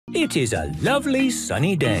It is a lovely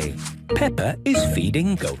sunny day. Peppa is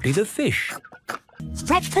feeding Goldie the fish.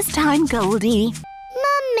 Breakfast time, Goldie.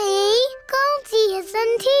 Mummy, Goldie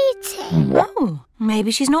isn't eating. Oh,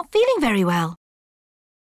 maybe she's not feeling very well.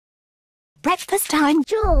 Breakfast time.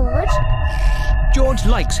 George? George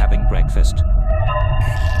likes having breakfast.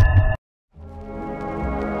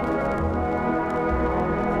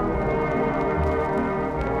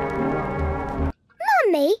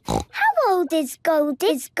 Mummy, how old is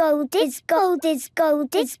Goldie?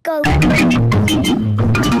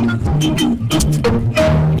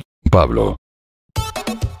 Pablo.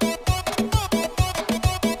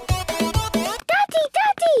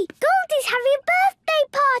 Daddy, Goldie's having a birthday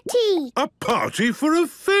party. A party for a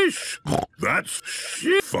fish? That's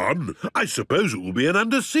shit fun. I suppose it will be an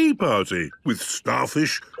undersea party with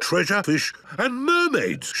starfish, treasure fish and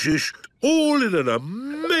mermaids. Shish, all in an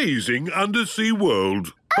amazing undersea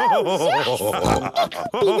world. Oh, yes!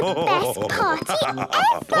 It'll be the best party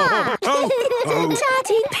ever!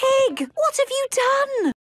 Daddy Pig, what have you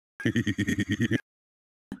done?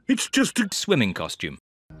 It's just a Swimming costume.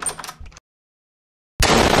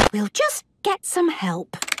 We'll just get some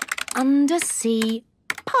help. Undersea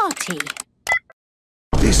party.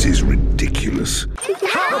 This is ridiculous.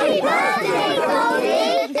 Happy birthday,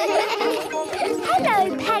 Goldie!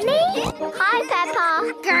 Hello, Penny. Hi, Peppa.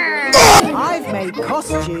 I've made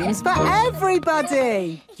costumes for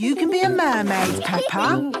everybody. You can be a mermaid,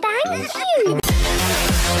 Peppa. Thank you.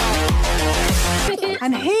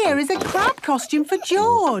 And here is a crab costume for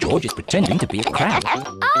George. George is pretending to be a crab.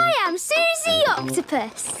 I am Susie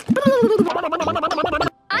Octopus.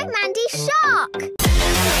 I'm Mandy Shark.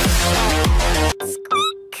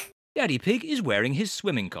 Squeak. Daddy Pig is wearing his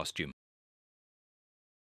swimming costume.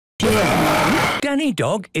 Danny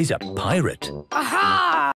Dog is a pirate.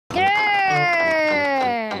 Aha!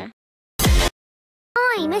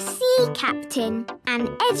 I'm a sea captain, and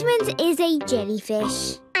Edmund is a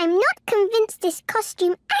jellyfish. I'm not convinced this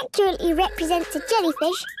costume accurately represents a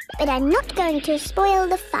jellyfish, but I'm not going to spoil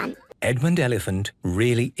the fun. Edmund Elephant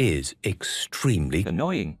really is extremely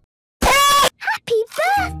annoying. Happy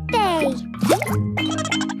birthday!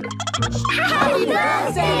 Happy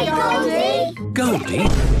birthday, Goldie! Goldie?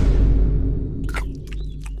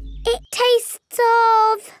 It tastes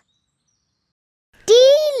of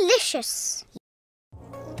delicious.